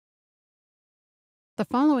The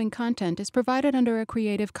following content is provided under a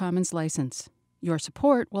Creative Commons license. Your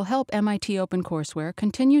support will help MIT OpenCourseware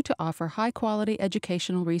continue to offer high-quality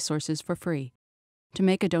educational resources for free. To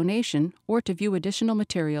make a donation or to view additional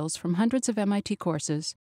materials from hundreds of MIT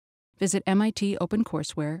courses, visit MIT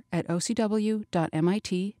OpenCourseware at ocw.mit.edu.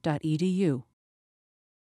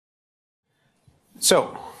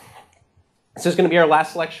 So, this is going to be our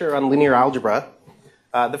last lecture on linear algebra.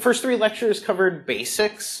 The first three lectures covered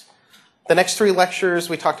basics. The next three lectures,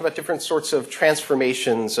 we talked about different sorts of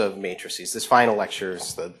transformations of matrices. This final lecture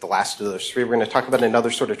is the last of those three. We're going to talk about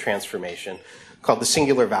another sort of transformation called the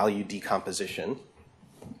singular value decomposition.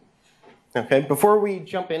 Okay, before we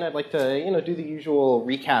jump in, I'd like to do the usual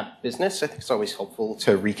recap business. I think it's always helpful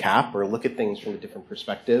to recap or look at things from a different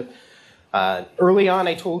perspective. Early on,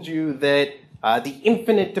 I told you that the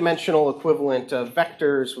infinite dimensional equivalent of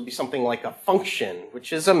vectors would be something like a function,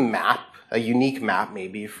 which is a map, a unique map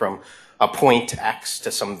maybe from a point x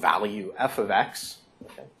to some value f of x.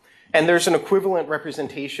 Okay. And there's an equivalent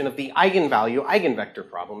representation of the eigenvalue, eigenvector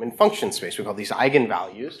problem in function space. We call these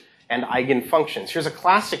eigenvalues and eigenfunctions. Here's a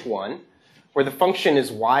classic one where the function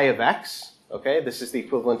is y of x. Okay, this is the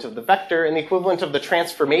equivalent of the vector, and the equivalent of the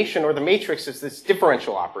transformation or the matrix is this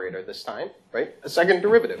differential operator this time, right? A second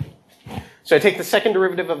derivative. So I take the second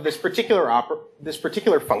derivative of this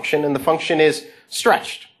particular function, and the function is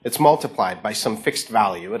stretched. It's multiplied by some fixed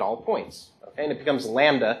value at all points. Okay? And it becomes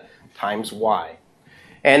lambda times y.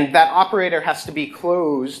 And that operator has to be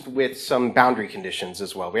closed with some boundary conditions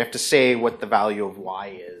as well. We have to say what the value of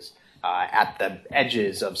y is at the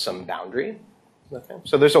edges of some boundary. Okay?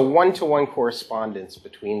 So there's a one-to-one correspondence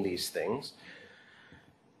between these things.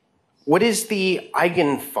 What is the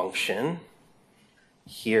eigenfunction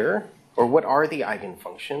here? Or what are the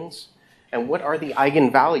eigenfunctions? And what are the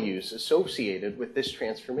eigenvalues associated with this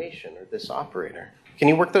transformation or this operator? Can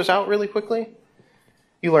you work those out really quickly?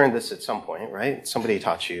 You learned this at some point, right? Somebody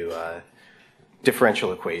taught you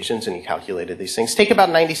differential equations and you calculated these things. Take about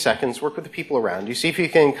 90 seconds, work with the people around you, see if you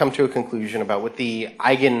can come to a conclusion about what the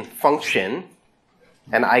eigenfunction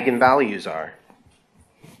and eigenvalues are.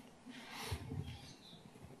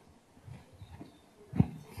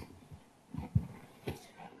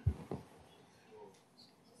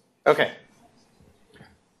 Okay.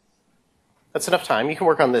 That's enough time. You can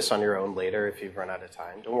work on this on your own later if you've run out of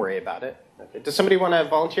time. Don't worry about it. Okay. Does somebody want to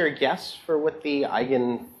volunteer a guess for what the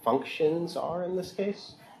eigenfunctions are in this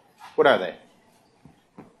case? What are they?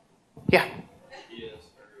 Yeah.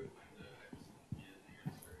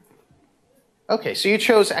 Okay, so you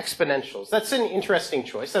chose exponentials. That's an interesting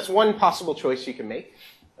choice. That's one possible choice you can make.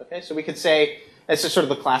 Okay, so we could say, this is sort of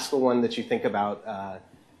the classical one that you think about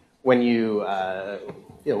when you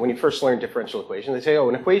first learn differential equations. They say, oh,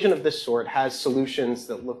 an equation of this sort has solutions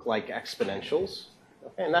that look like exponentials.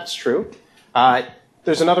 Okay, and that's true.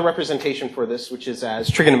 There's another representation for this, which is as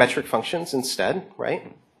trigonometric functions instead,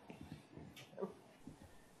 right?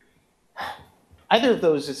 Either of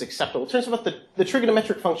those is acceptable. It turns out the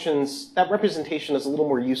trigonometric functions, that representation is a little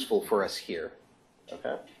more useful for us here.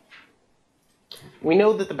 Okay? We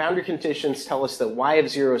know that the boundary conditions tell us that y of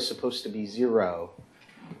 0 is supposed to be 0.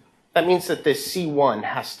 That means that this C1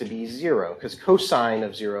 has to be 0, because cosine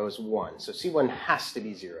of 0 is 1. So C1 has to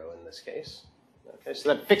be 0 in this case. Okay, so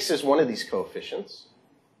that fixes one of these coefficients.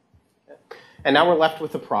 Okay. And now we're left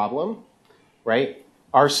with a problem, right?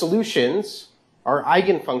 Our solutions, our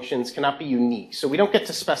eigenfunctions cannot be unique. So we don't get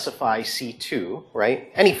to specify C2, right?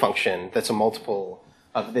 Any function that's a multiple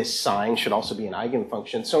of this sign should also be an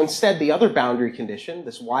eigenfunction. So instead, the other boundary condition,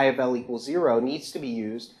 this y of l equals 0, needs to be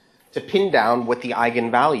used to pin down what the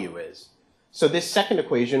eigenvalue is. So this second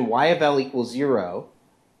equation, y of l equals 0,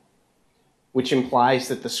 which implies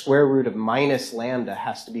that the square root of minus lambda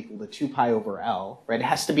has to be equal to 2 pi over l, right? It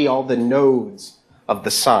has to be all the nodes of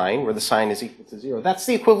the sign, where the sign is equal to 0. That's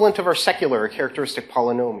the equivalent of our secular or characteristic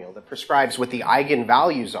polynomial that prescribes what the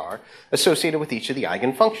eigenvalues are associated with each of the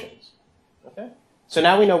eigenfunctions. Okay? So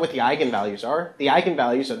now we know what the eigenvalues are. The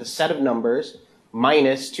eigenvalues are the set of numbers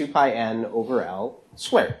minus 2 pi n over l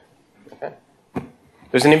squared. Okay.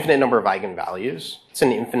 There's an infinite number of eigenvalues. It's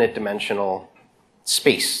an infinite dimensional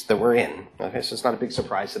space that we're in. Okay, so it's not a big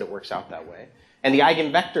surprise that it works out that way. And the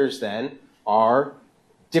eigenvectors then are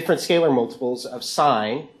different scalar multiples of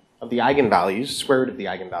sine of the eigenvalues, square root of the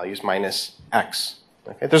eigenvalues, minus x.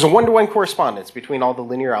 Okay. There's a one-to-one correspondence between all the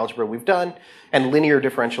linear algebra we've done and linear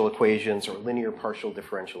differential equations or linear partial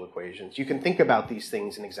differential equations. You can think about these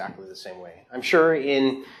things in exactly the same way. I'm sure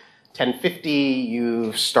in 1050,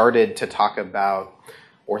 you've started to talk about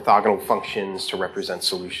orthogonal functions to represent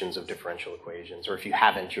solutions of differential equations. Or if you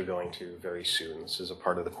haven't, you're going to very soon. This is a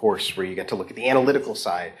part of the course where you get to look at the analytical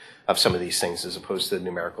side of some of these things as opposed to the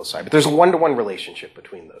numerical side. But there's a one-to-one relationship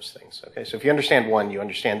between those things. Okay? So if you understand one, you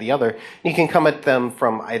understand the other, and you can come at them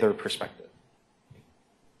from either perspective.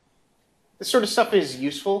 This sort of stuff is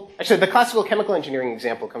useful. Actually, the classical chemical engineering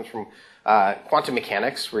example comes from quantum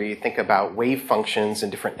mechanics, where you think about wave functions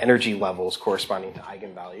and different energy levels corresponding to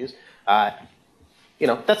eigenvalues.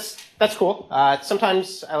 That's cool.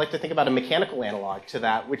 Sometimes I like to think about a mechanical analog to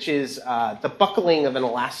that, which is the buckling of an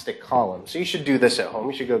elastic column. So you should do this at home.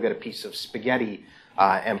 You should go get a piece of spaghetti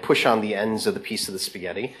and push on the ends of the piece of the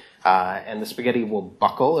spaghetti. And the spaghetti will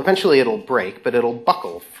buckle. Eventually it'll break, but it'll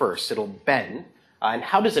buckle first. It'll bend. And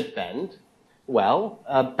how does it bend? Well,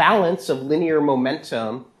 a balance of linear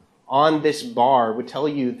momentum on this bar would tell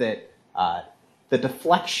you that the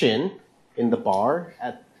deflection in the bar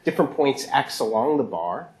at different points x along the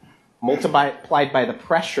bar, multiplied by the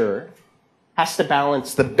pressure, has to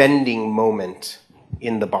balance the bending moment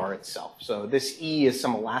in the bar itself. So this E is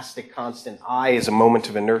some elastic constant, I is a moment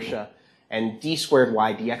of inertia, and d squared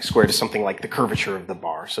y dx squared is something like the curvature of the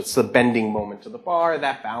bar. So it's the bending moment of the bar.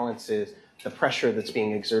 That balances the pressure that's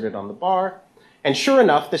being exerted on the bar. And sure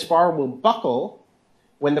enough, this bar will buckle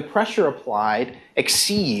when the pressure applied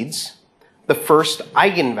exceeds the first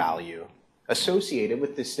eigenvalue associated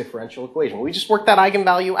with this differential equation. We just worked that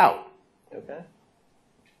eigenvalue out. Okay?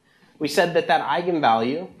 We said that that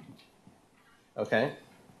eigenvalue, okay,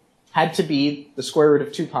 had to be the square root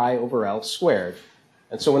of 2 pi over L squared.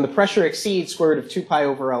 And so when the pressure exceeds square root of 2 pi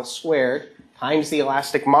over L squared times the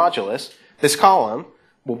elastic modulus, this column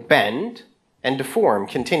will bend and deform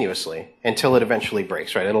continuously until it eventually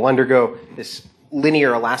breaks, right? It'll undergo this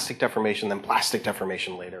linear elastic deformation, then plastic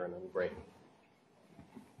deformation later, and then break.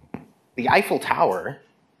 The Eiffel Tower,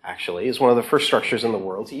 actually, is one of the first structures in the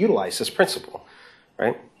world to utilize this principle,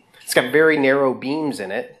 right? It's got very narrow beams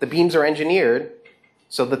in it. The beams are engineered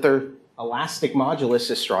so that their elastic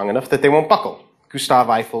modulus is strong enough that they won't buckle.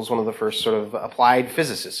 Gustav Eiffel is one of the first sort of applied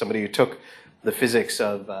physicists, somebody who took the physics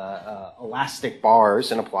of elastic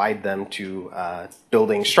bars and applied them to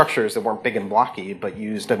building structures that weren't big and blocky, but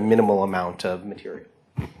used a minimal amount of material.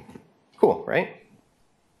 Cool, right?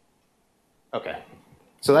 Okay.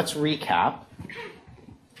 So that's recap.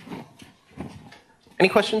 Any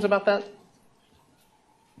questions about that?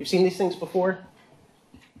 You've seen these things before?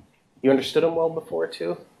 You understood them well before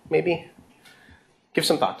too, maybe? Give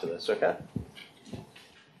some thought to this, okay?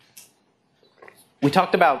 We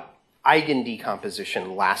talked about eigen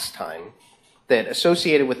decomposition last time, that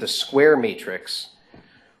associated with the square matrix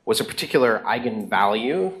was a particular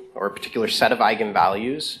eigenvalue or a particular set of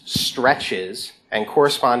eigenvalues, stretches, and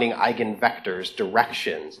corresponding eigenvectors,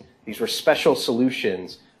 directions. These were special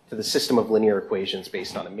solutions to the system of linear equations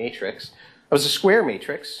based on a matrix. It was a square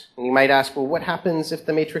matrix, and you might ask, well, what happens if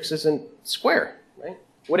the matrix isn't square, right?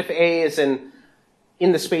 What if A is in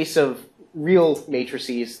the space of real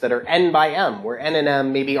matrices that are n by m, where n and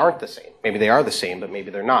m maybe aren't the same? Maybe they are the same, but maybe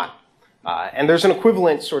they're not. And there's an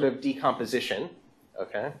equivalent sort of decomposition,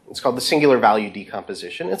 okay? It's called the singular value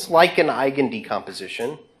decomposition. It's like an eigen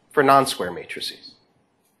decomposition for non-square matrices.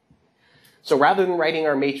 So rather than writing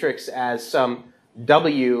our matrix as some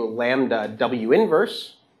W lambda W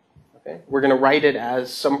inverse, okay, we're going to write it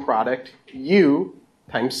as some product U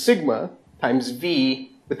times sigma times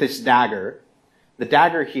V with this dagger. The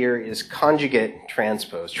dagger here is conjugate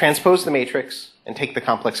transpose. Transpose the matrix and take the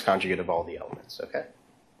complex conjugate of all the elements, okay?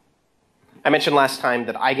 I mentioned last time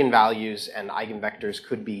that eigenvalues and eigenvectors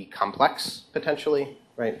could be complex, potentially,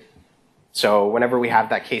 right? So whenever we have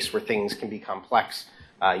that case where things can be complex,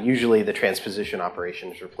 usually the transposition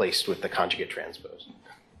operation is replaced with the conjugate transpose.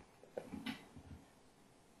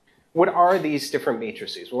 What are these different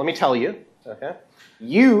matrices? Well, let me tell you, okay?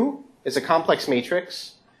 U is a complex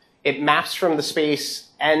matrix. It maps from the space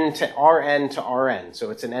n to Rn,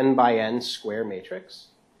 so it's an n by n square matrix.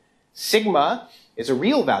 Sigma is a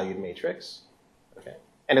real valued matrix, okay?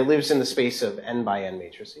 And it lives in the space of n by n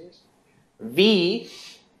matrices. V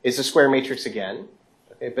is a square matrix again,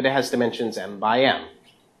 okay, but it has dimensions m by m.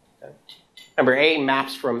 Okay? Remember, A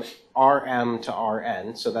maps from Rm to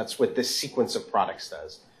Rn, so that's what this sequence of products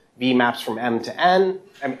does. V maps from m to n,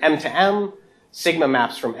 m to m, sigma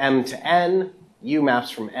maps from m to n, U maps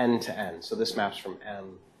from n to n. So this maps from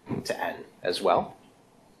m to n as well.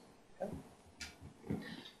 Okay.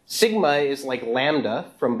 Sigma is like lambda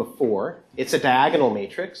from before. It's a diagonal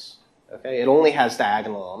matrix. Okay? It only has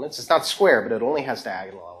diagonal elements. It's not square, but it only has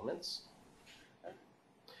diagonal elements. Okay.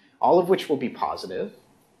 All of which will be positive.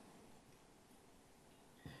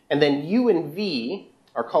 And then U and V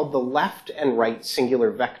are called the left and right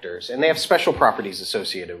singular vectors, and they have special properties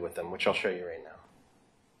associated with them, which I'll show you right now.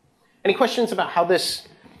 Any questions about how this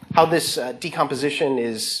decomposition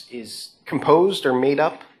is composed or made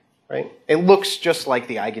up? Right? It looks just like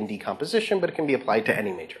the eigen decomposition, but it can be applied to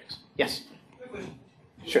any matrix. Yes? Quick question.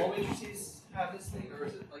 Do Sure. all matrices have this thing, or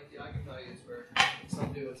is it like the eigenvalues where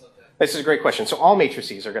some do and some don't? This is a great question. So all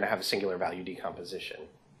matrices are going to have a singular value decomposition.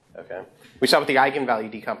 Okay? We saw with the eigenvalue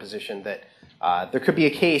decomposition that there could be a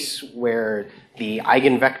case where the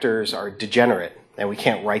eigenvectors are degenerate, and we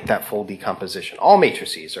can't write that full decomposition. All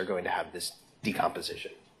matrices are going to have this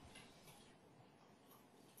decomposition.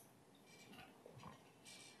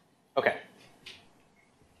 Okay.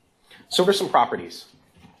 So what are some properties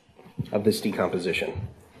of this decomposition?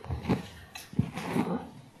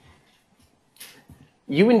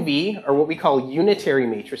 U and V are what we call unitary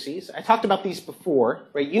matrices. I talked about these before,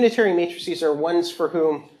 right? Unitary matrices are ones for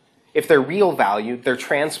whom, if they're real valued, their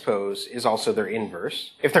transpose is also their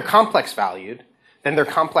inverse. If they're complex valued, then their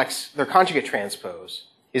conjugate transpose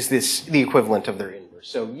is the equivalent of their inverse.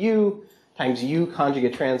 So U times U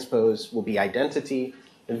conjugate transpose will be identity.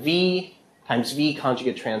 V times V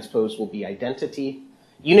conjugate transpose will be identity.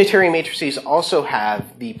 Unitary matrices also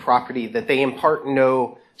have the property that they impart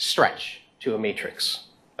no stretch to a matrix,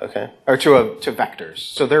 okay, or to vectors.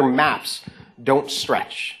 So their maps don't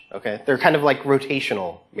stretch, okay? They're kind of like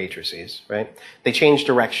rotational matrices, right? They change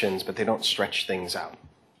directions, but they don't stretch things out.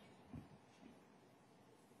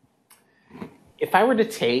 If I were to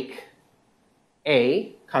take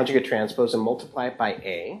A conjugate transpose and multiply it by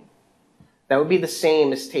A, that would be the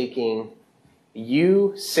same as taking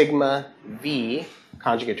U sigma V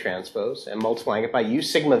conjugate transpose and multiplying it by U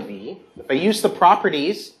sigma V. If I use the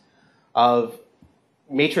properties of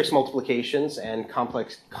matrix multiplications and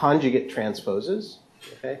complex conjugate transposes,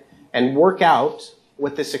 okay, and work out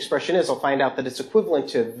what this expression is, I'll find out that it's equivalent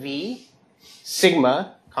to V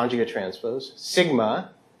sigma conjugate transpose,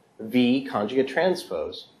 sigma V conjugate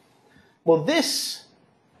transpose. Well, this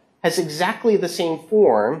has exactly the same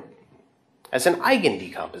form as an eigen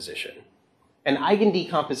decomposition. An eigen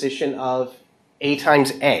decomposition of A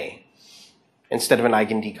times A instead of an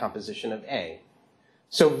eigen decomposition of A.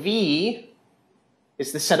 So V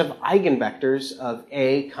is the set of eigenvectors of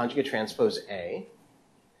A conjugate transpose A,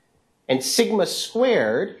 and sigma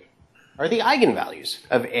squared are the eigenvalues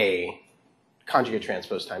of A conjugate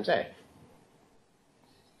transpose times A.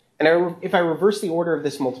 And if I reverse the order of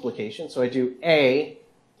this multiplication, so I do A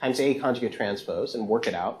times A conjugate transpose and work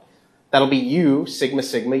it out, that'll be U sigma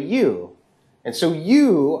sigma U. And so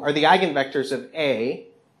U are the eigenvectors of A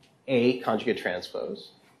conjugate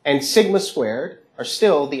transpose, and sigma squared are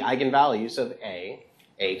still the eigenvalues of A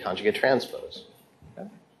conjugate transpose. Okay?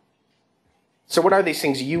 So what are these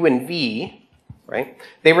things, U and V, right?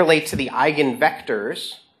 They relate to the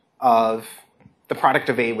eigenvectors of the product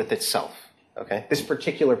of A with itself. Okay? This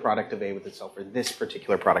particular product of A with itself, or this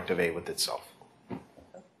particular product of A with itself.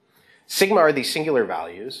 Okay? Sigma are these singular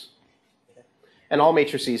values, and all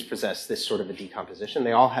matrices possess this sort of a decomposition.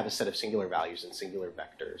 They all have a set of singular values and singular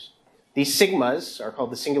vectors. These sigmas are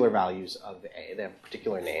called the singular values of A. They have a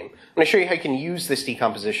particular name. I'm going to show you how you can use this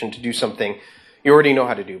decomposition to do something you already know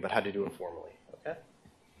how to do, but how to do it formally. Okay?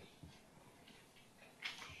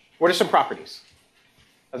 What are some properties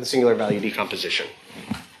of the singular value decomposition?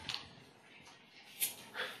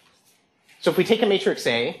 So if we take a matrix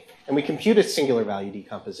A and we compute its singular value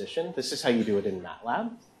decomposition, this is how you do it in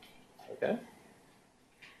MATLAB. Okay?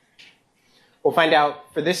 We'll find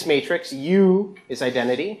out for this matrix, U is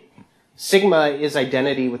identity. Sigma is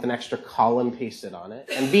identity with an extra column pasted on it.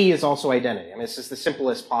 And V is also identity. I mean, this is the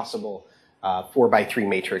simplest possible 4x3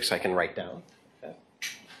 matrix I can write down. Okay?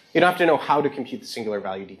 You don't have to know how to compute the singular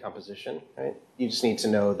value decomposition, right? You just need to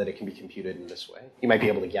know that it can be computed in this way. You might be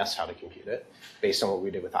able to guess how to compute it based on what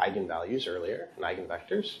we did with eigenvalues earlier and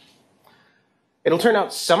eigenvectors. It'll turn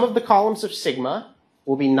out some of the columns of sigma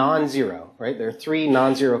will be non-zero, right? There are 3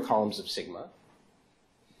 non-zero columns of sigma.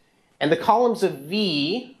 And the columns of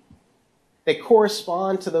V that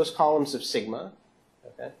correspond to those columns of sigma,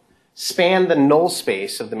 okay, span the null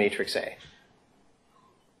space of the matrix A.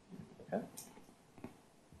 Okay?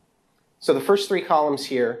 So the first 3 columns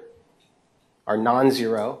here are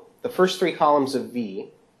non-zero. The first 3 columns of V,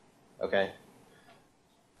 okay,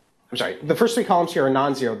 I'm sorry, the first 3 columns here are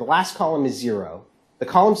non-zero. The last column is 0. The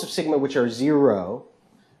columns of sigma which are 0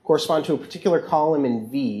 correspond to a particular column in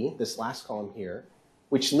V, this last column here,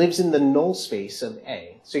 which lives in the null space of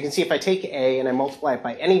A. So you can see if I take A and I multiply it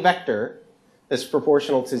by any vector that's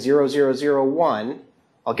proportional to 0, 0, 0, 1,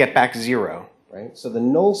 I'll get back 0, right? So the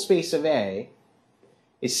null space of A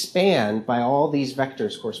is spanned by all these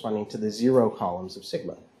vectors corresponding to the 0 columns of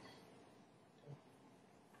sigma.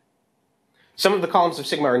 Some of the columns of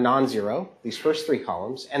sigma are non-zero, these first 3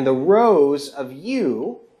 columns, and the rows of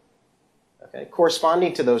u, okay,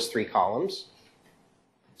 corresponding to those 3 columns,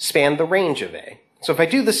 span the range of A. So if I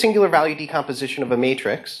do the singular value decomposition of a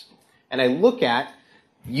matrix, and I look at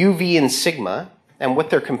u, v, and sigma, and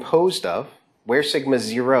what they're composed of, where sigma is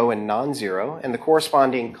 0 and non-zero, and the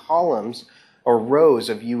corresponding columns or rows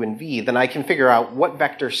of u and v, then I can figure out what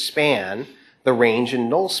vectors span the range and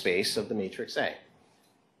null space of the matrix A.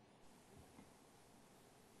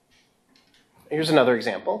 Here's another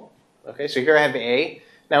example. Okay, so here I have A.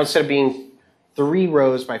 Now instead of being 3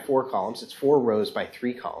 rows by 4 columns, it's 4 rows by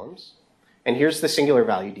 3 columns. And here's the singular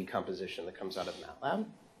value decomposition that comes out of MATLAB.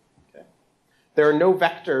 Okay. There are no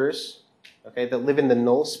vectors, okay, that live in the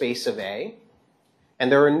null space of A.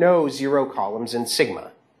 And there are no 0 columns in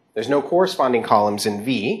sigma. There's no corresponding columns in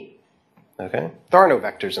V. Okay. There are no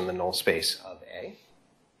vectors in the null space of A.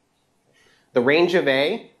 The range of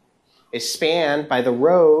A is spanned by the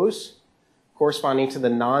rows corresponding to the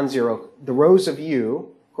non-zero, the rows of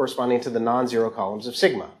U corresponding to the non-zero columns of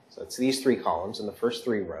sigma. So it's these 3 columns in the first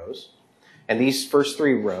 3 rows. And these first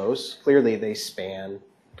 3 rows, clearly they span,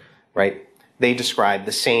 right? They describe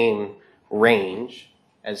the same range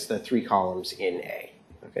as the 3 columns in A.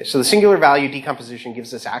 Okay, so the singular value decomposition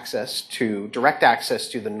gives us access to, direct access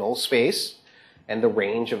to the null space and the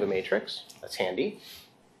range of a matrix. That's handy.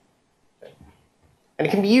 Okay. And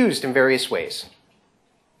it can be used in various ways.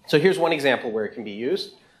 So here's one example where it can be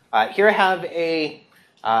used. Here I have a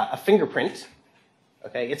fingerprint.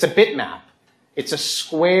 Okay, it's a bitmap. It's a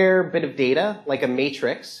square bit of data, like a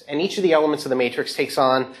matrix, and each of the elements of the matrix takes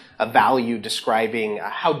on a value describing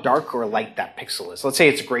how dark or light that pixel is. Let's say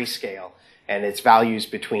it's grayscale, and its values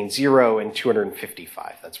between 0 and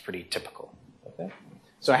 255. That's pretty typical. Okay?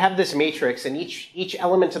 So I have this matrix, and each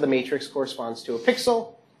element of the matrix corresponds to a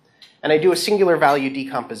pixel, and I do a singular value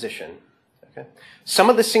decomposition. Okay? Some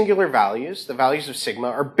of the singular values, the values of sigma,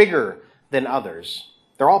 are bigger than others.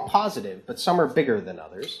 They're all positive, but some are bigger than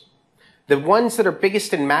others. The ones that are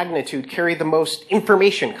biggest in magnitude carry the most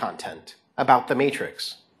information content about the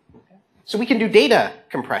matrix. Okay? So we can do data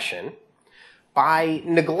compression by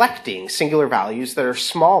neglecting singular values that are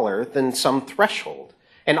smaller than some threshold,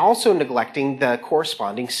 and also neglecting the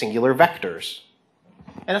corresponding singular vectors.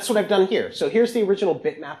 And that's what I've done here. So here's the original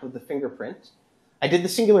bitmap of the fingerprint. I did the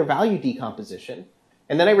singular value decomposition,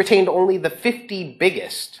 and then I retained only the 50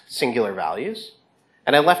 biggest singular values,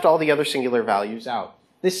 and I left all the other singular values out.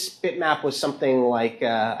 This bitmap was something like,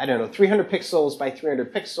 I don't know, 300 pixels by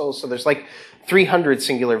 300 pixels, so there's like 300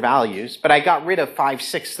 singular values, but I got rid of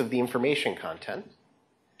 5/6 of the information content.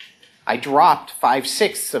 I dropped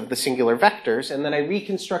 5/6 of the singular vectors, and then I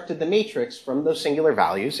reconstructed the matrix from those singular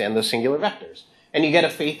values and those singular vectors. And you get a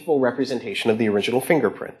faithful representation of the original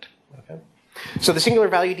fingerprint. Okay? So the singular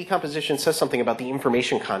value decomposition says something about the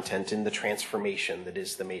information content in the transformation that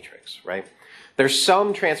is the matrix, right? There's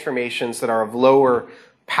some transformations that are of lower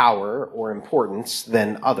power or importance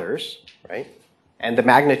than others, right? And the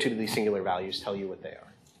magnitude of these singular values tell you what they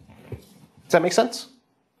are. Does that make sense?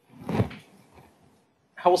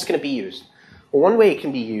 How else can it be used? Well, one way it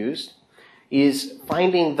can be used is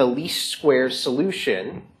finding the least square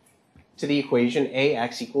solution to the equation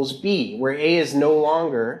AX equals B, where A is no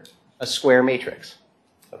longer a square matrix.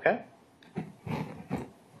 Okay?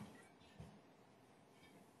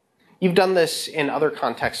 You've done this in other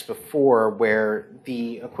contexts before where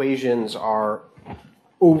the equations are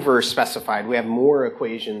over-specified. We have more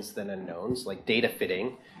equations than unknowns, like data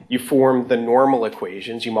fitting. You form the normal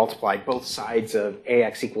equations. You multiply both sides of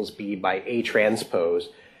AX equals B by A transpose,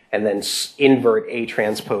 and then invert A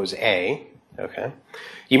transpose A. Okay?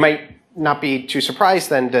 You might not be too surprised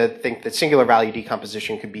then to think that singular value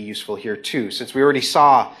decomposition could be useful here too, since we already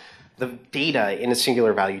saw the data in a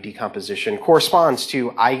singular value decomposition corresponds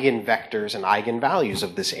to eigenvectors and eigenvalues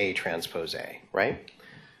of this A transpose A, right?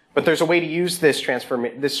 But there's a way to use this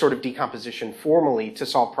sort of decomposition formally to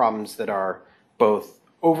solve problems that are both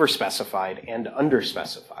overspecified and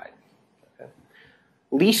underspecified. Okay?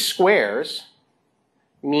 Least squares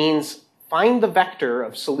means find the vector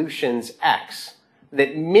of solutions x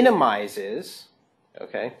that minimizes,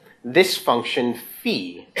 okay, this function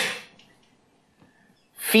phi.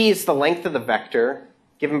 Phi is the length of the vector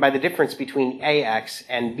given by the difference between ax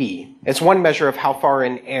and b. It's one measure of how far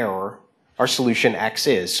in error our solution x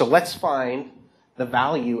is. So let's find the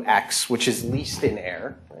value x, which is least in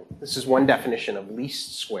error. This is one definition of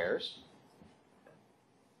least squares.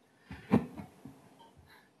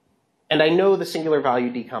 And I know the singular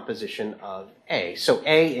value decomposition of A. So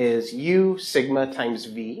A is U sigma times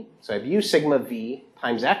V. So I have U sigma V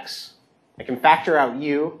times X. I can factor out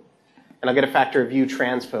U, and I'll get a factor of U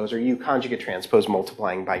transpose, or U conjugate transpose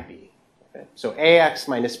multiplying by B. Okay? So AX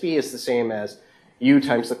minus B is the same as U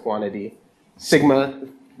times the quantity sigma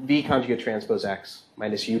V conjugate transpose X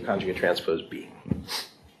minus U conjugate transpose B.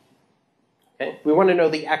 Okay? We want to know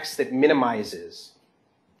the X that minimizes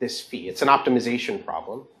this phi. It's an optimization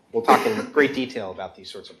problem. We'll talk in great detail about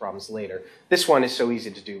these sorts of problems later. This one is so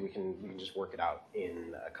easy to do, we can just work it out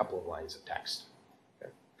in a couple of lines of text.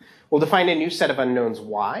 Okay. We'll define a new set of unknowns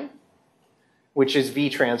y, which is v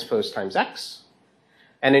transpose times x,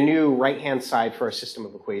 and a new right-hand side for our system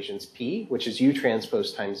of equations p, which is u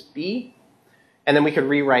transpose times b. And then we could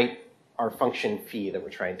rewrite our function phi that we're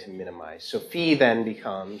trying to minimize. So phi then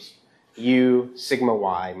becomes u sigma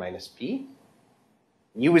y minus p.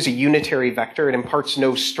 U is a unitary vector. It imparts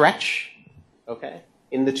no stretch, okay,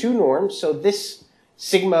 in the two norms. So this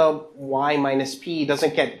sigma y minus p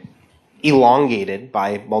doesn't get elongated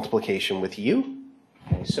by multiplication with u.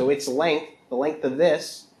 Okay, so its length, the length of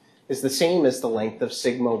this, is the same as the length of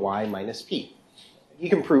sigma y minus p. You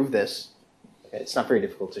can prove this. Okay, it's not very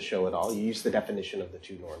difficult to show at all. You use the definition of the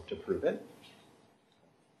two norm to prove it.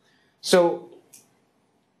 So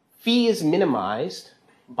phi is minimized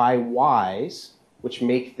by y's, which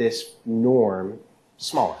make this norm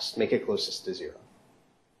smallest, make it closest to 0.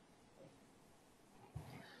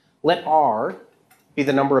 Let R be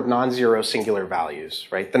the number of non-zero singular values,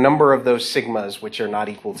 right? The number of those sigmas which are not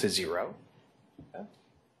equal to 0. Okay.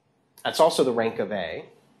 That's also the rank of A.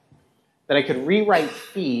 Then I could rewrite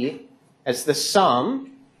phi as the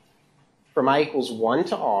sum from I equals 1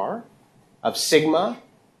 to R of sigma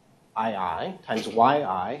ii times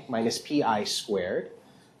yi minus pi squared.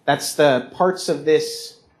 That's the parts of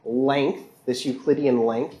this length, this Euclidean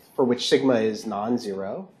length, for which sigma is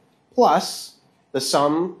non-zero, plus the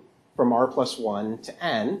sum from r plus 1 to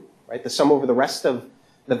n, right? The sum over the rest of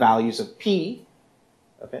the values of p,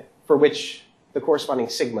 okay, for which the corresponding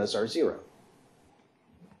sigmas are 0.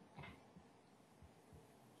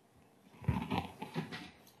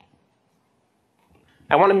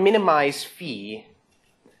 I want to minimize phi,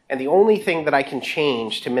 and the only thing that I can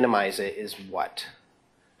change to minimize it is what?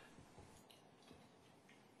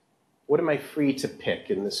 What am I free to pick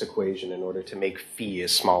in this equation in order to make phi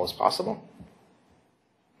as small as possible?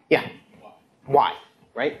 Yeah, y,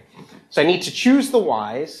 right? So I need to choose the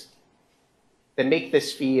y's that make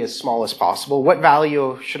this phi as small as possible. What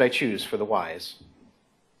value should I choose for the y's?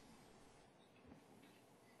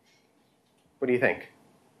 What do you think?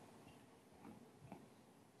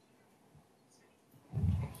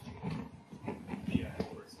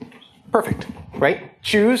 Perfect, right?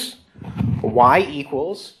 Choose y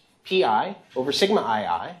equals pi over sigma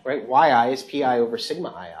ii, right? Yi is pi over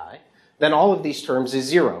sigma ii. Then all of these terms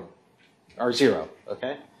are 0,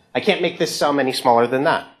 okay? I can't make this sum any smaller than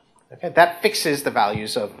that. Okay? That fixes the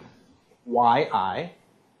values of yi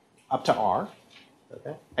up to r.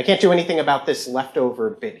 Okay? I can't do anything about this leftover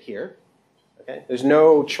bit here. Okay? There's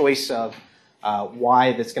no choice of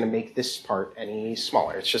y that's going to make this part any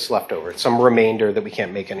smaller. It's just leftover. It's some remainder that we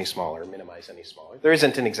can't make any smaller, minimize any smaller. There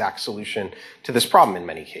isn't an exact solution to this problem in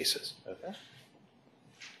many cases. Okay?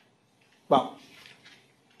 Well,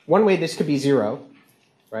 one way this could be 0,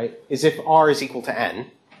 right, is if r is equal to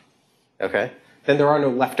n. Okay? Then there are no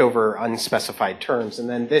leftover unspecified terms, and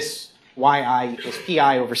then this yi equals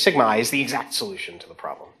pi over sigma I is the exact solution to the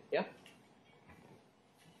problem. Yeah?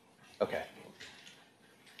 Okay.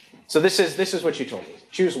 So this is what you told me.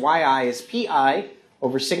 Choose yi as pi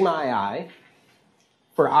over sigma ii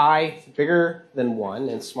for I bigger than 1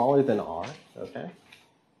 and smaller than r. Okay.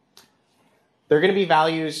 There are going to be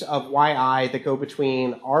values of yi that go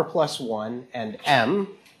between r plus 1 and m.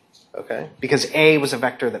 Okay. Because a was a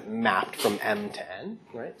vector that mapped from m to n.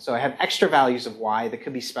 Right. So I have extra values of y that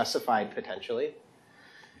could be specified potentially.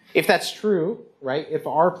 If that's true, right, if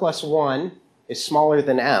r plus 1 is smaller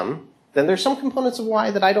than m, then there's some components of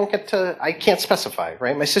y that I can't specify,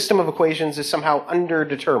 right? My system of equations is somehow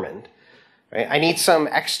underdetermined, right? I need some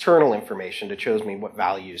external information to show me what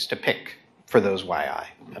values to pick for those yi.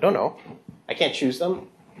 I don't know. I can't choose them.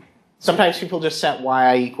 Sometimes people just set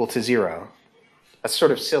yi equal to 0. That's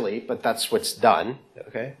sort of silly, but that's what's done,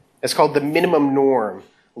 okay? It's called the minimum norm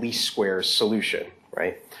least squares solution,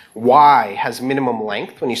 right? Y has minimum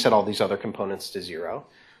length when you set all these other components to 0.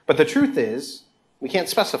 But the truth is, we can't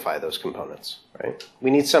specify those components, right?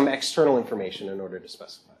 We need some external information in order to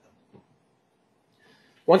specify them.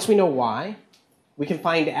 Once we know y, we can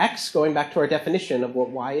find x going back to our definition of what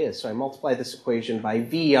y is. So I multiply this equation by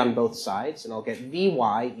v on both sides, and I'll get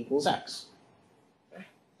vy equals x. Okay.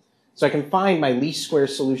 So I can find my least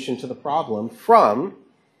squares solution to the problem from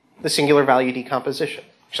the singular value decomposition.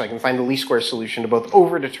 So I can find the least squares solution to both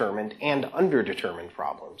overdetermined and underdetermined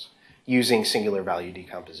problems using singular value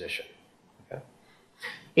decomposition. Okay.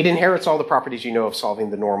 It inherits all the properties you know of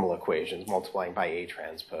solving the normal equations, multiplying by A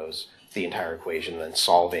transpose the entire equation, and then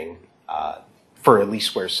solving for a least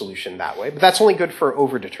squares solution that way. But that's only good for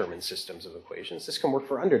overdetermined systems of equations. This can work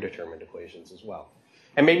for underdetermined equations as well.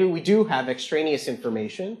 And maybe we do have extraneous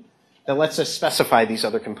information that lets us specify these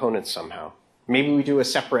other components somehow. Maybe we do a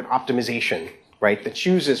separate optimization, right, that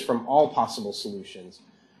chooses from all possible solutions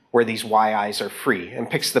where these yi's are free and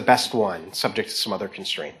picks the best one subject to some other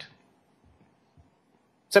constraint.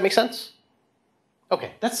 Does that make sense?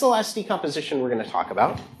 Okay, that's the last decomposition we're going to talk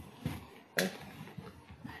about. Okay.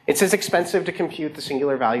 It's as expensive to compute the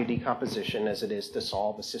singular value decomposition as it is to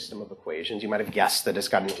solve a system of equations. You might have guessed that it's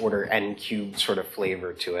got an order n cubed sort of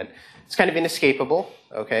flavor to it. It's kind of inescapable,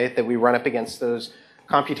 okay, that we run up against those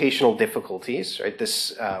computational difficulties, right,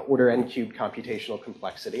 this order n cubed computational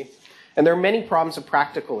complexity. And there are many problems of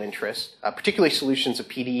practical interest, particularly solutions of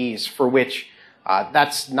PDEs, for which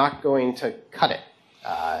that's not going to cut it,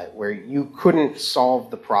 where you couldn't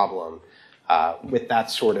solve the problem with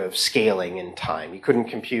that sort of scaling in time. You couldn't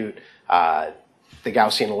compute the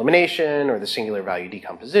Gaussian elimination or the singular value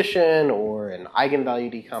decomposition or an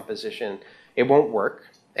eigenvalue decomposition. It won't work.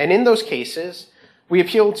 And in those cases, we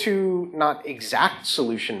appeal to not exact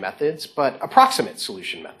solution methods, but approximate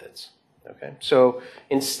solution methods. Okay? So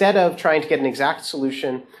instead of trying to get an exact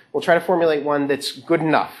solution, we'll try to formulate one that's good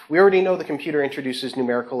enough. We already know the computer introduces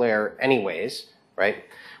numerical error anyways, right?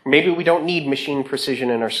 Maybe we don't need machine precision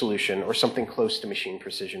in our solution or something close to machine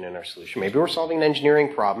precision in our solution. Maybe we're solving an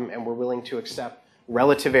engineering problem and we're willing to accept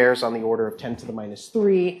relative errors on the order of 10 to the minus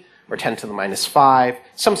 3 or 10 to the minus 5,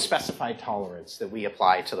 some specified tolerance that we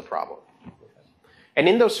apply to the problem. And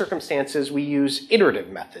in those circumstances, we use iterative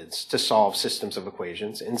methods to solve systems of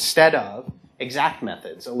equations instead of exact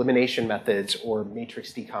methods, elimination methods, or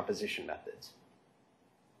matrix decomposition methods.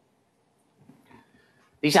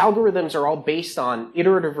 These algorithms are all based on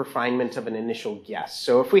iterative refinement of an initial guess.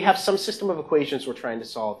 So if we have some system of equations we're trying to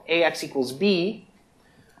solve, ax equals b,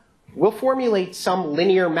 we'll formulate some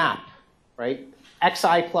linear map, right?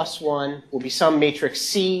 xi plus 1 will be some matrix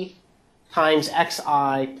C times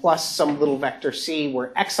xi plus some little vector c,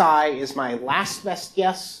 where xi is my last best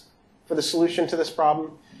guess for the solution to this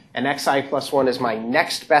problem, and xi plus 1 is my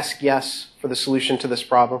next best guess for the solution to this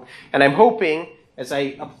problem. And I'm hoping, as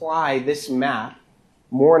I apply this map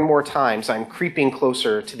more and more times, I'm creeping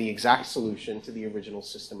closer to the exact solution to the original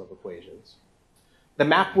system of equations. The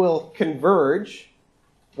map will converge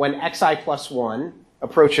when xi plus 1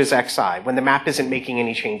 approaches xi, when the map isn't making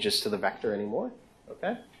any changes to the vector anymore.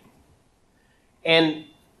 Okay? And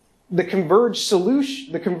the converged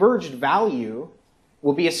solution, the converged value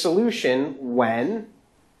will be a solution when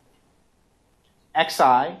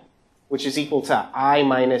xi, which is equal to I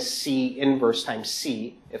minus c inverse times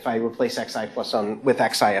c, if I replace xi plus 1 with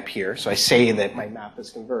xi up here, so I say that my map is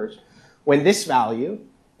converged, when this value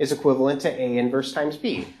is equivalent to a inverse times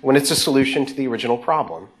b, when it's a solution to the original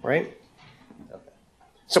problem, right? Okay.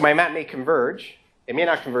 So my map may converge. It may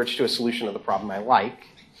not converge to a solution of the problem I like,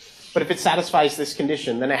 but if it satisfies this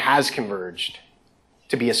condition, then it has converged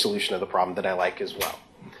to be a solution of the problem that I like as well.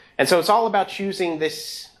 And so it's all about choosing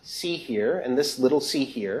this c here and this little c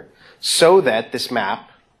here so that this map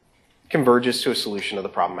converges to a solution of the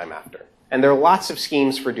problem I'm after. And there are lots of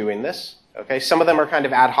schemes for doing this. Okay? Some of them are kind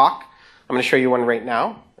of ad hoc. I'm going to show you one right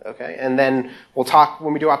now. Okay? And then we'll talk,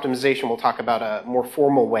 when we do optimization, we'll talk about a more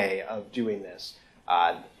formal way of doing this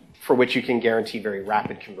for which you can guarantee very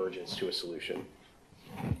rapid convergence to a solution.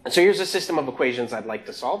 And so here's a system of equations I'd like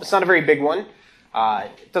to solve. It's not a very big one.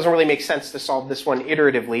 It doesn't really make sense to solve this one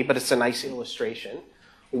iteratively, but it's a nice illustration.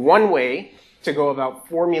 One way to go about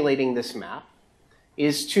formulating this map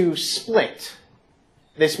is to split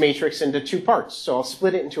this matrix into two parts. So I'll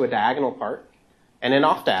split it into a diagonal part and an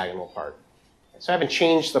off-diagonal part. So I haven't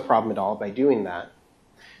changed the problem at all by doing that.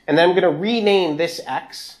 And then I'm going to rename this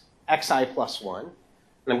x, xi plus 1.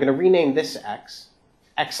 And I'm going to rename this x,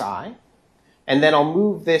 xi. And then I'll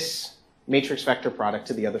move this matrix vector product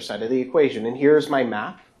to the other side of the equation. And here's my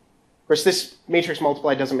map. Of course, this matrix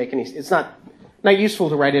multiply doesn't make any, it's not useful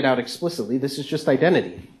to write it out explicitly. This is just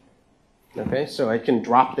identity. Okay, so I can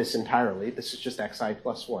drop this entirely. This is just xi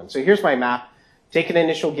plus 1. So here's my map. Take an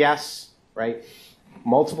initial guess, right?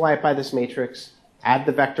 Multiply it by this matrix, add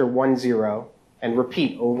the vector 1, 0, and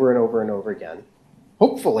repeat over and over and over again.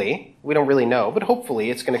 hopefully, we don't really know, but hopefully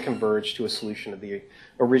it's going to converge to a solution of the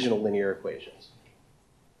original linear equations.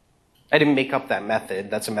 I didn't make up that method.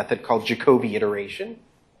 That's a method called Jacobi iteration.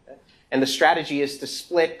 Okay? And the strategy is to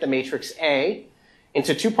split the matrix A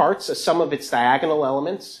into two parts, a sum of its diagonal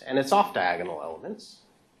elements and its off-diagonal elements.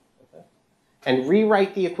 Okay? And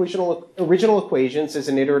rewrite the original equations as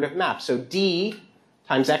an iterative map. So D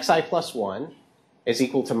times xi plus 1 is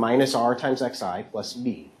equal to minus r times xi plus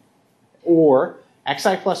b. Or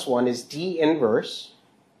xi plus 1 is D inverse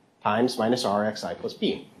times minus r xi plus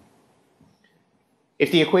b.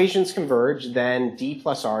 If the equations converge, then d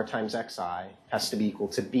plus r times xi has to be equal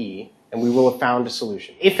to b, and we will have found a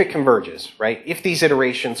solution. If it converges, right? If these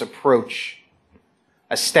iterations approach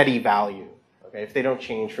a steady value, okay? If they don't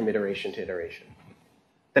change from iteration to iteration.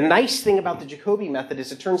 The nice thing about the Jacobi method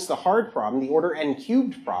is it turns the hard problem, the order n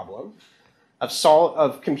cubed problem,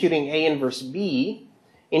 of computing A inverse B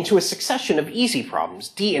into a succession of easy problems,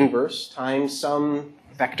 D inverse times some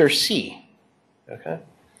vector C. Okay?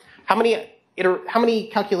 How many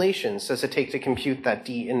calculations does it take to compute that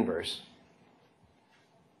D inverse?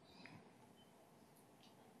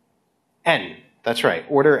 N. That's right,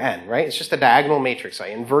 order n, right? It's just a diagonal matrix. I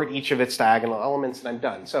invert each of its diagonal elements and I'm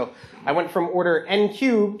done. So I went from order n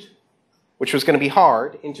cubed, which was going to be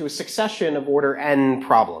hard, into a succession of order n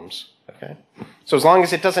problems. Okay? So as long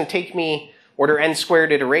as it doesn't take me order n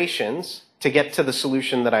squared iterations to get to the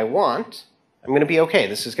solution that I want, I'm going to be okay.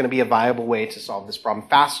 This is going to be a viable way to solve this problem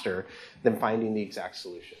faster than finding the exact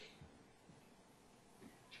solution.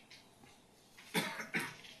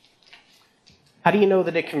 How do you know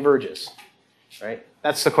that it converges? Right?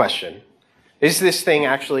 That's the question. Is this thing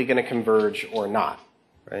actually going to converge or not?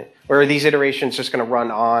 Right? Or are these iterations just going to run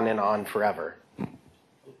on and on forever?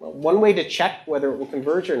 Well, one way to check whether it will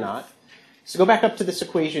converge or not is to go back up to this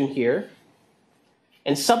equation here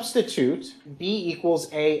and substitute b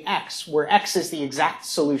equals ax, where x is the exact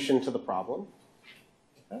solution to the problem.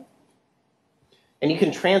 Okay? And you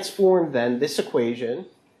can transform then this equation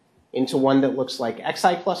into one that looks like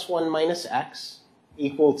xi plus 1 minus x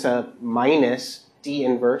equal to minus d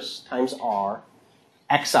inverse times r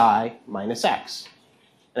xi minus x.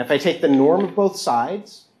 And if I take the norm of both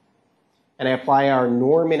sides and I apply our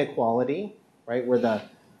norm inequality, right, where the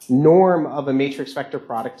norm of a matrix vector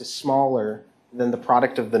product is smaller than the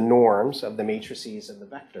product of the norms of the matrices and the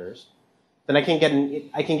vectors, then I can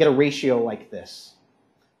get a ratio like this.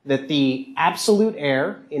 That the absolute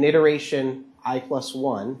error in iteration I plus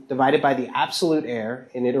 1 divided by the absolute error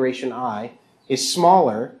in iteration I is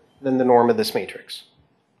smaller than the norm of this matrix.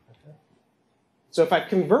 Okay. So if I'm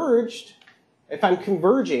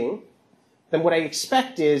converging, then what I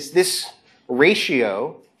expect is this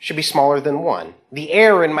ratio should be smaller than 1. The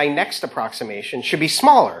error in my next approximation should be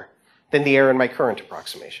smaller than the error in my current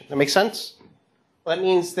approximation. That makes sense? Well, that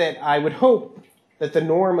means that I would hope that the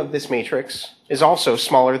norm of this matrix is also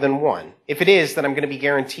smaller than 1. If it is, then I'm going to be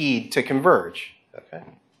guaranteed to converge. Okay?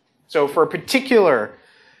 So for a particular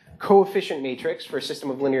coefficient matrix for a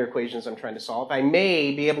system of linear equations I'm trying to solve, I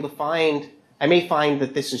may find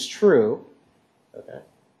that this is true. Okay?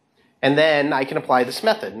 And then I can apply this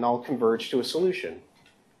method and I'll converge to a solution.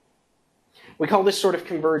 We call this sort of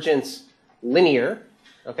convergence linear.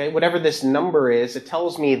 Okay, whatever this number is, it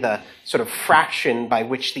tells me the sort of fraction by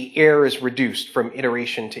which the error is reduced from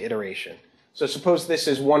iteration to iteration. So suppose this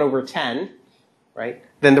is 1 over 10, right?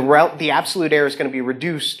 Then the absolute error is going to be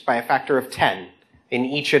reduced by a factor of 10 in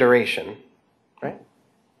each iteration, right?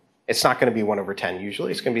 It's not going to be 1 over 10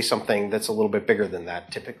 usually. It's going to be something that's a little bit bigger than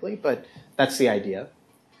that typically, but that's the idea.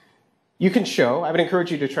 You can show, I would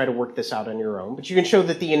encourage you to try to work this out on your own, but you can show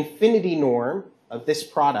that the infinity norm of this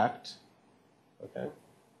product, okay,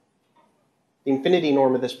 the infinity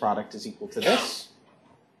norm of this product is equal to this.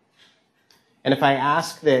 And if I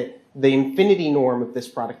ask that the infinity norm of this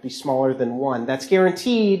product be smaller than 1, that's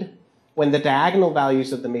guaranteed when the diagonal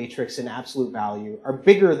values of the matrix in absolute value are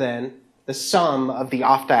bigger than the sum of the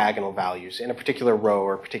off-diagonal values in a particular row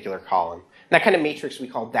or a particular column. And that kind of matrix we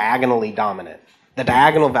call diagonally dominant. The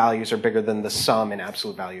diagonal values are bigger than the sum in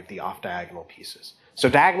absolute value of the off-diagonal pieces. So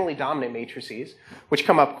diagonally dominant matrices, which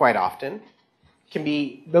come up quite often,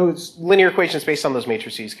 those linear equations based on those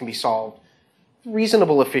matrices can be solved with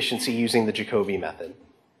reasonable efficiency using the Jacobi method.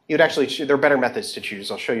 There are better methods to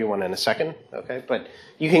choose. I'll show you one in a second, okay? But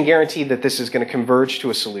you can guarantee that this is going to converge to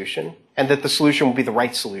a solution and that the solution will be the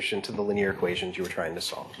right solution to the linear equations you were trying to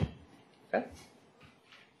solve, okay?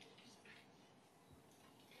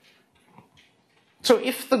 So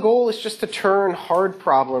if the goal is just to turn hard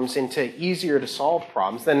problems into easier to solve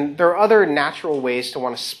problems, then there are other natural ways to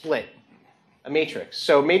want to split a matrix.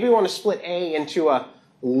 So maybe we want to split A into a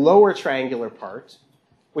lower triangular part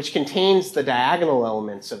which contains the diagonal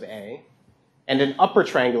elements of A, and an upper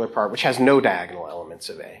triangular part, which has no diagonal elements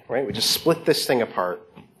of A, right? We just split this thing apart,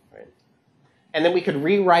 right? And then we could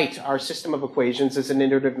rewrite our system of equations as an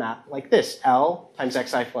iterative map like this. L times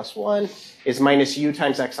xi plus 1 is minus u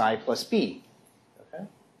times xi plus b, okay?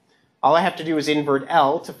 All I have to do is invert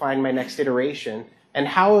L to find my next iteration. And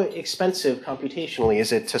how expensive computationally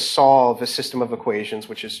is it to solve a system of equations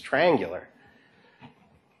which is triangular?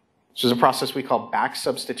 This is a process we call back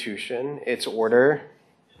substitution. It's order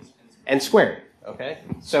n squared, okay?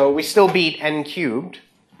 So we still beat n cubed.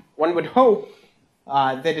 One would hope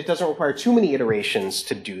that it doesn't require too many iterations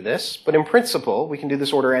to do this, but in principle, we can do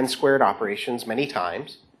this order n squared operations many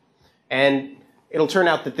times, and it'll turn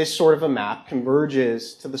out that this sort of a map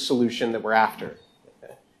converges to the solution that we're after.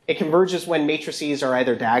 Okay? It converges when matrices are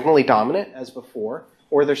either diagonally dominant, as before,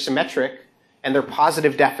 or they're symmetric, and they're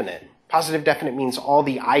positive definite. Positive definite means all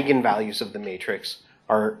the eigenvalues of the matrix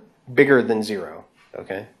are bigger than 0,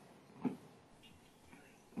 okay?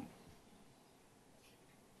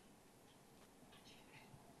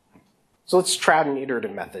 So let's try out an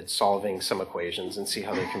iterative method solving some equations and see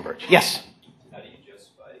how they converge. Yes? How do you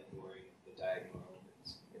justify ignoring the diagonal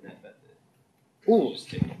elements in that method?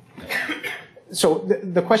 Ooh. So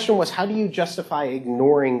the question was, how do you justify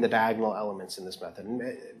ignoring the diagonal elements in this method?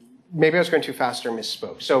 Maybe I was going too fast or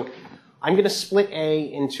misspoke. So I'm going to split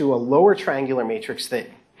A into a lower triangular matrix that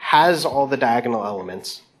has all the diagonal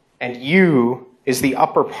elements, and U is the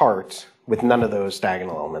upper part with none of those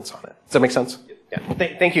diagonal elements on it. Does that make sense? Yeah.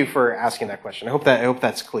 Thank you for asking that question. I hope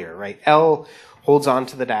that's clear, right? L holds on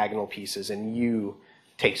to the diagonal pieces, and U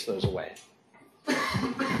takes those away.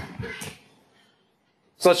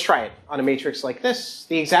 So let's try it on a matrix like this.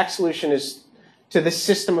 The exact solution is to this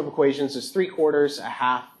system of equations is 3/4, a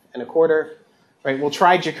half, and a quarter. Right? We'll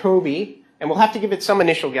try Jacobi, and we'll have to give it some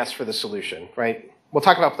initial guess for the solution. Right? We'll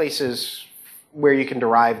talk about places where you can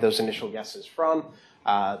derive those initial guesses from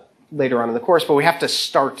later on in the course, but we have to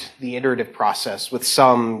start the iterative process with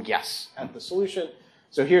some guess at the solution.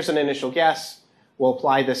 So here's an initial guess. We'll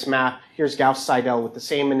apply this map. Here's Gauss-Seidel with the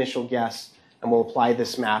same initial guess, and we'll apply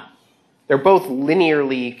this map. They're both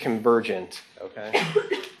linearly convergent, okay?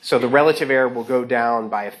 So the relative error will go down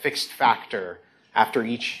by a fixed factor after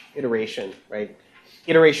each iteration, right?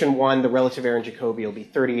 Iteration 1, the relative error in Jacobi will be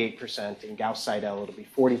 38%. In Gauss-Seidel, it'll be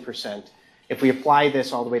 40%. If we apply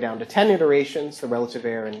this all the way down to 10 iterations, the relative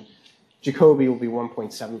error in Jacobi will be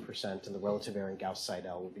 1.7%, and the relative error in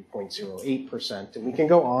Gauss-Seidel will be 0.08%. And we can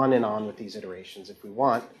go on and on with these iterations if we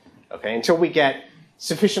want, okay, until we get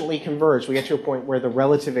sufficiently converged. We get to a point where the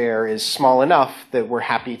relative error is small enough that we're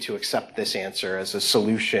happy to accept this answer as a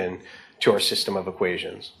solution to our system of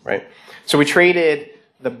equations, right? So we traded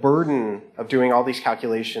the burden of doing all these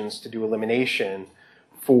calculations to do elimination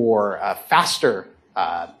for a faster,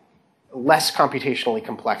 less computationally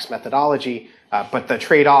complex methodology, but the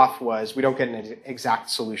trade-off was we don't get an exact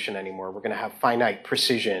solution anymore. We're going to have finite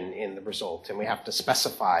precision in the result, and we have to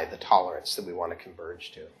specify the tolerance that we want to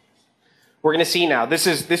converge to. We're going to see now, this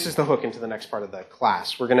is the hook into the next part of the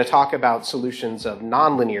class. We're going to talk about solutions of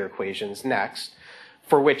nonlinear equations next,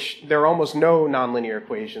 for which there are almost no nonlinear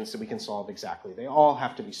equations that we can solve exactly. They all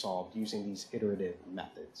have to be solved using these iterative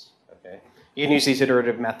methods, okay? You can use these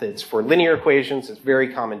iterative methods for linear equations. It's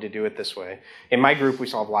very common to do it this way. In my group, we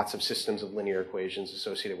solve lots of systems of linear equations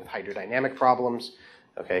associated with hydrodynamic problems,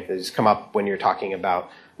 okay? These come up when you're talking about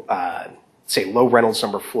say low Reynolds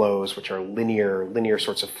number flows, which are linear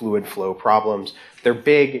sorts of fluid flow problems. They're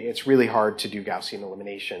big. It's really hard to do Gaussian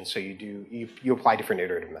elimination. So you apply different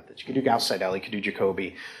iterative methods. You could do Gauss-Seidel, you could do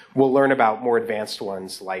Jacobi. We'll learn about more advanced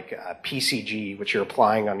ones like PCG, which you're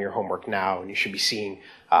applying on your homework now, and you should be seeing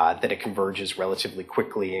that it converges relatively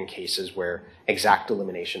quickly in cases where exact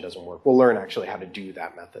elimination doesn't work. We'll learn actually how to do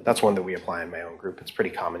that method. That's one that we apply in my own group. It's pretty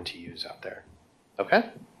common to use out there. Okay?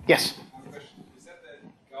 Yes?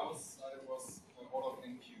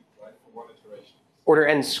 Order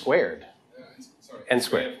n squared. Sorry. N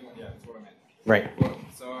squared. Yeah, that's what I meant. Right. Well,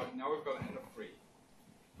 so now we've got an n of 3.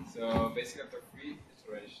 So basically after 3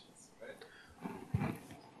 iterations, right?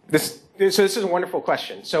 So this is a wonderful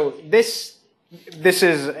question. So this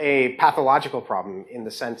is a pathological problem in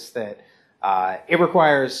the sense that it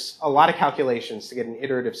requires a lot of calculations to get an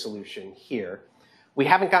iterative solution here. We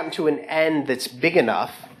haven't gotten to an n that's big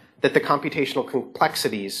enough that the computational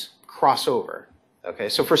complexities cross over. Okay,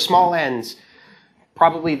 so for small n's,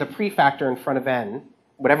 probably the prefactor in front of n,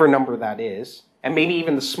 whatever number that is, and maybe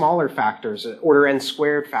even the smaller factors, order n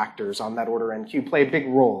squared factors on that order n cubed, play a big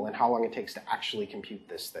role in how long it takes to actually compute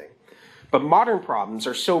this thing. But modern problems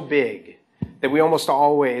are so big that we almost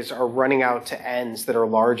always are running out to ends that are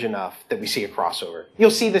large enough that we see a crossover.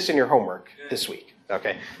 You'll see this in your homework this week,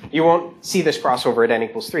 okay? You won't see this crossover at n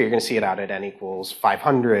equals 3. You're going to see it out at n equals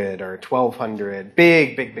 500 or 1200,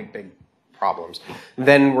 big problems.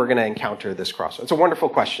 Then we're going to encounter this crossover. It's a wonderful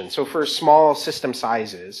question. So for small system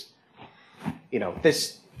sizes, you know,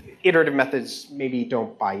 this iterative methods maybe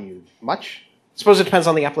don't buy you much. I suppose it depends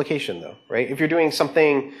on the application, though, right? If you're doing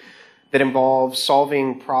something that involves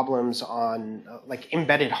solving problems on like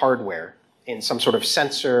embedded hardware in some sort of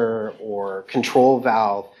sensor or control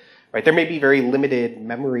valve, right? There may be very limited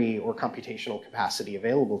memory or computational capacity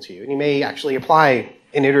available to you. And you may actually apply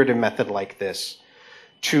an iterative method like this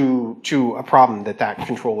to a problem that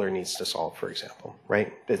controller needs to solve, for example,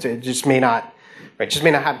 right? It just may not, right? Just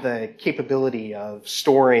may not have the capability of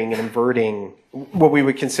storing and inverting what we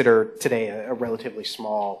would consider today a relatively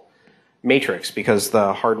small matrix because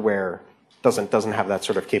the hardware doesn't have that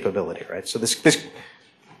sort of capability, right? So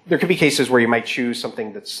there could be cases where you might choose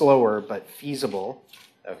something that's slower but feasible,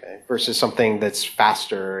 okay, versus something that's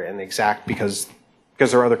faster and exact because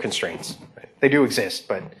there are other constraints. Right? They do exist,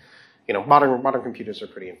 but you know, modern computers are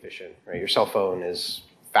pretty efficient, right? Your cell phone is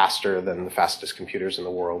faster than the fastest computers in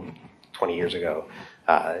the world 20 years ago.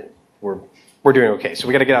 We're doing okay. So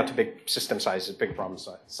we got to get out to big system sizes, big problem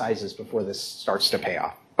sizes before this starts to pay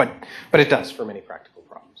off. But it does for many practical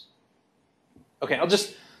problems. Okay,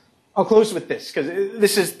 I'll close with this because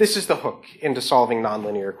this is the hook into solving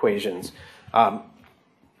nonlinear equations.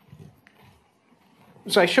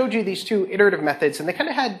 So I showed you these two iterative methods, and they kind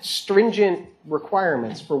of had stringent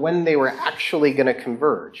requirements for when they were actually going to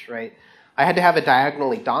converge, right? I had to have a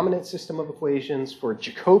diagonally dominant system of equations for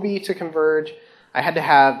Jacobi to converge. I had to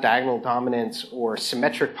have diagonal dominance or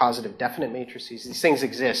symmetric positive definite matrices. These things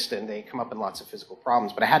exist, and they come up in lots of physical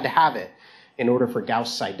problems, but I had to have it in order for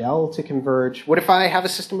Gauss-Seidel to converge. What if I have a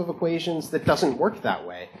system of equations that doesn't work that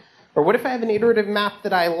way? Or what if I have an iterative map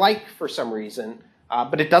that I like for some reason,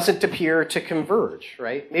 but it doesn't appear to converge,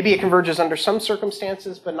 right? Maybe it converges under some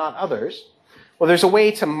circumstances, but not others. Well, there's a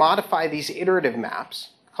way to modify these iterative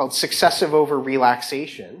maps called successive over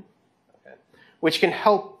relaxation, okay, which can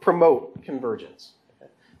help promote convergence. Okay?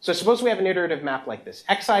 So suppose we have an iterative map like this.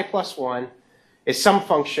 xi plus 1 is some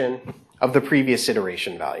function of the previous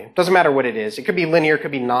iteration value. Doesn't matter what it is. It could be linear, it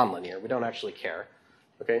could be nonlinear. We don't actually care.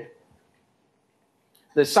 Okay?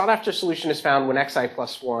 The sought-after solution is found when xi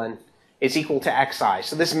plus 1 is equal to xi.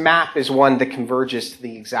 So this map is one that converges to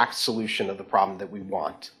the exact solution of the problem that we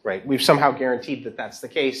want, right? We've somehow guaranteed that that's the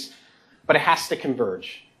case, but it has to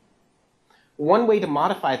converge. One way to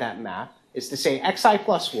modify that map is to say xi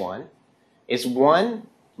plus 1 is 1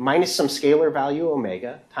 minus some scalar value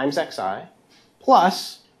omega times xi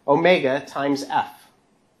plus omega times f.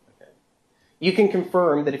 Okay. You can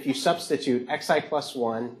confirm that if you substitute xi plus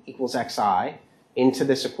 1 equals xi into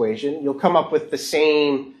this equation, you'll come up with the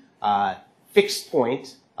same fixed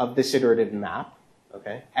point of this iterative map,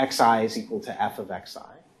 okay? Xi is equal to f of xi.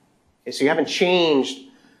 Okay, so you haven't changed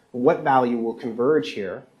what value will converge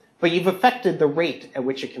here, but you've affected the rate at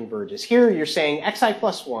which it converges. Here you're saying xi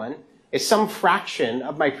plus 1 is some fraction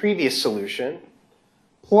of my previous solution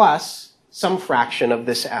plus some fraction of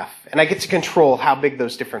this f. And I get to control how big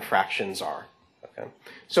those different fractions are. Okay?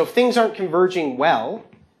 So if things aren't converging well,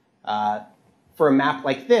 for a map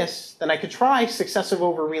like this, then I could try successive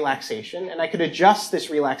over relaxation, and I could adjust this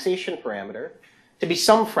relaxation parameter to be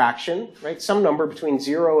some fraction, right, some number between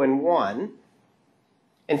 0 and 1,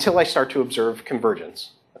 until I start to observe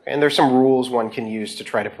convergence. Okay? And there's some rules one can use to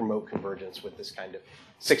try to promote convergence with this kind of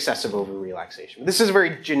successive over relaxation. This is a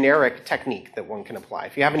very generic technique that one can apply.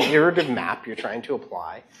 If you have an iterative map you're trying to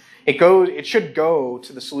apply, it should go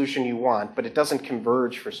to the solution you want, but it doesn't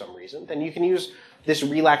converge for some reason, then you can use this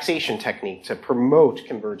relaxation technique to promote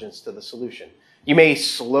convergence to the solution. You may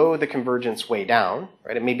slow the convergence way down,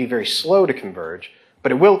 right? It may be very slow to converge,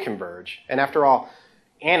 but it will converge. And after all,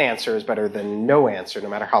 an answer is better than no answer, no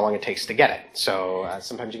matter how long it takes to get it. So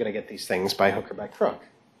sometimes you got to get these things by hook or by crook.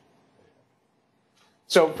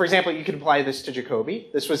 So for example, you could apply this to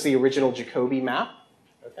Jacobi. This was the original Jacobi map,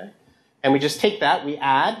 okay? And we just take that, we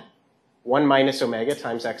add 1 minus omega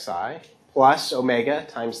times xi plus omega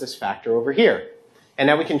times this factor over here. And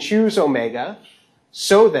now we can choose omega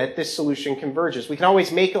so that this solution converges. We can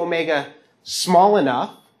always make omega small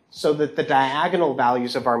enough so that the diagonal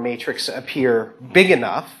values of our matrix appear big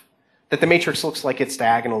enough that the matrix looks like it's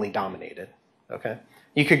diagonally dominated. Okay?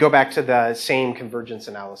 You could go back to the same convergence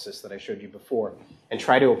analysis that I showed you before and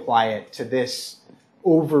try to apply it to this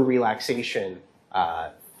over-relaxation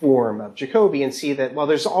form of Jacobi and see that, well,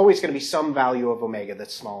 there's always going to be some value of omega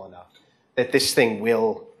that's small enough that this thing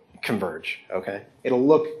will converge, okay? It'll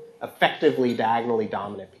look effectively diagonally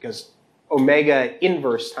dominant because omega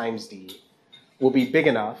inverse times d will be big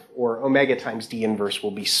enough, or omega times d inverse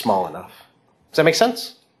will be small enough. Does that make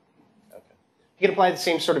sense? Okay. You can apply the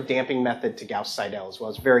same sort of damping method to Gauss-Seidel as well.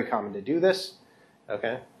 It's very common to do this.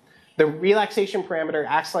 Okay. The relaxation parameter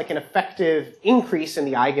acts like an effective increase in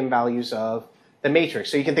the eigenvalues of the matrix.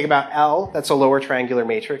 So you can think about L, that's a lower triangular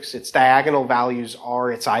matrix. Its diagonal values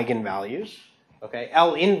are its eigenvalues. Okay.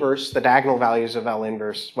 L inverse, the diagonal values of L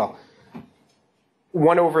inverse, well,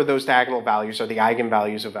 1 over those diagonal values are the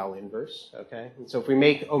eigenvalues of L inverse. Okay. And so if we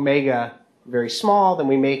make omega very small, then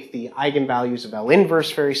we make the eigenvalues of L inverse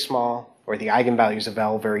very small, or the eigenvalues of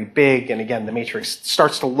L very big. And again, the matrix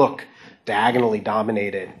starts to look diagonally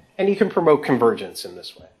dominated. And you can promote convergence in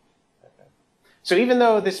this way. Okay. So even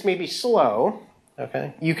though this may be slow,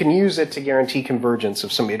 okay, you can use it to guarantee convergence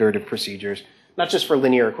of some iterative procedures, not just for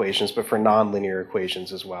linear equations, but for nonlinear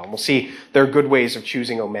equations as well. And we'll see there are good ways of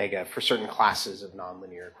choosing omega for certain classes of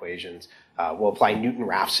nonlinear equations. We'll apply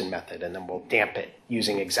Newton-Raphson method, and then we'll damp it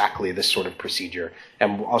using exactly this sort of procedure.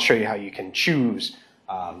 And I'll show you how you can choose,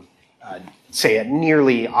 say, a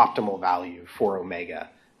nearly optimal value for omega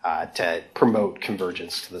to promote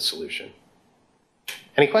convergence to the solution.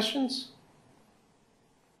 Any questions?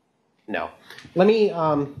 No. Let me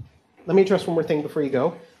address one more thing before you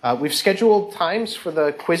go. We've scheduled times for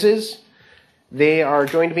the quizzes. They are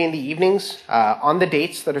going to be in the evenings on the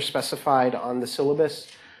dates that are specified on the syllabus.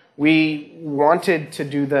 We wanted to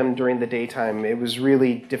do them during the daytime. It was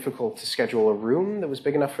really difficult to schedule a room that was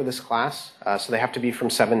big enough for this class, so they have to be from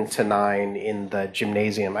 7 to 9 in the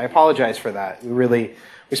gymnasium. I apologize for that.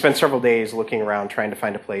 We spent several days looking around trying to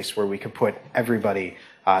find a place where we could put everybody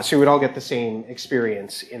so we would all get the same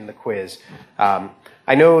experience in the quiz.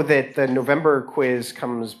 I know that the November quiz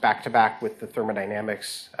comes back to back with the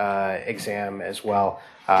thermodynamics exam as well.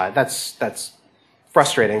 That's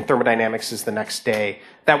frustrating. Thermodynamics is the next day.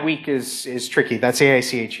 That week is tricky. That's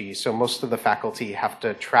AICHE, so most of the faculty have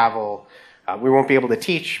to travel. We won't be able to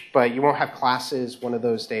teach, but you won't have classes one of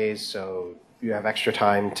those days, so you have extra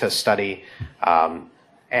time to study.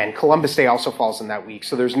 And Columbus Day also falls in that week,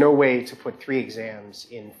 so there's no way to put 3 exams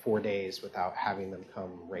in 4 days without having them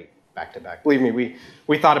come right back to back. Believe me,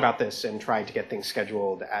 we thought about this and tried to get things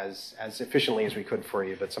scheduled as efficiently as we could for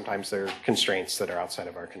you, but sometimes there are constraints that are outside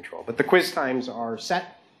of our control. But the quiz times are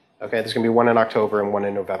set. Okay, there's going to be one in October and one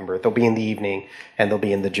in November. They'll be in the evening and they'll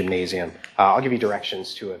be in the gymnasium. I'll give you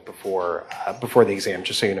directions to it before the exam,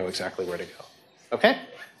 just so you know exactly where to go. Okay?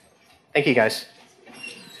 Thank you, guys.